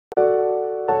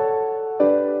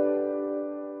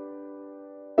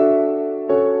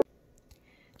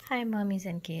Hi, mummies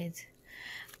and kids.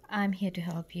 I'm here to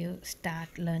help you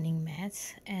start learning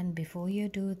maths. And before you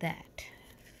do that,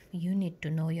 you need to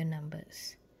know your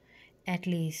numbers, at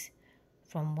least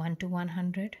from 1 to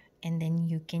 100, and then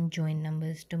you can join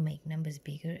numbers to make numbers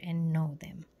bigger and know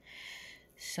them.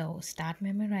 So start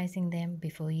memorizing them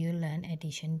before you learn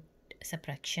addition,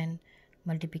 subtraction,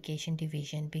 multiplication,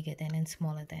 division, bigger than and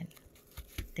smaller than.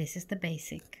 This is the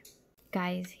basic.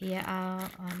 Guys, here are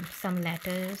some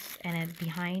letters, and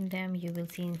behind them you will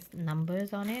see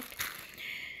numbers on it.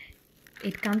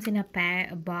 It comes in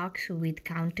a box with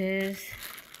counters,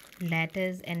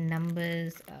 letters and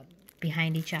numbers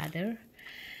behind each other.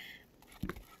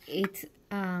 It's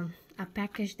a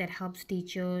package that helps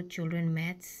teach your children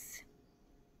maths,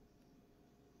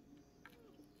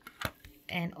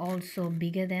 and also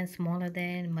bigger than, smaller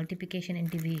than, multiplication and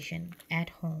division at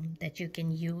home that you can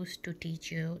use to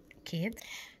teach your kids.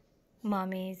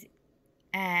 Mommies,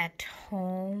 at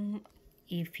home,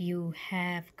 if you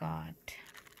have got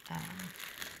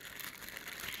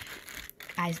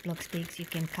ice block sticks, you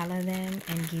can color them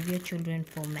and give your children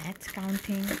for maths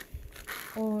counting,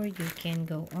 or you can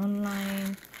go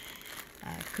online,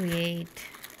 create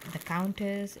the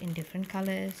counters in different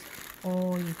colors,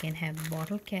 or you can have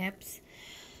bottle caps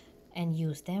and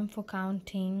use them for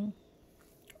counting,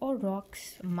 or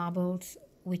rocks, marbles,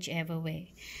 whichever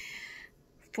way.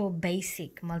 For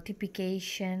basic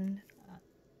multiplication,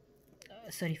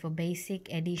 for basic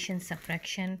addition,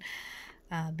 subtraction,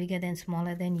 bigger than,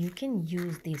 smaller than, you can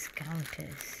use these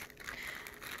counters.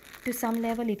 To some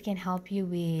level it can help you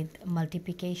with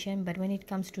multiplication, but when it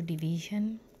comes to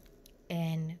division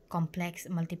and complex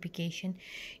multiplication,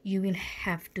 you will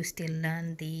have to still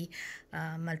learn the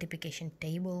multiplication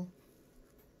table.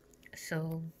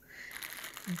 So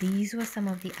these were some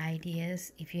of the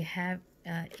ideas. If you have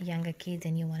younger kids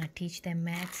and you want to teach them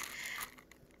maths,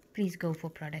 please go for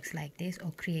products like this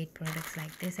or create products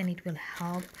like this, and it will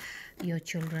help your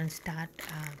children start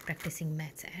practicing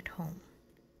maths at home.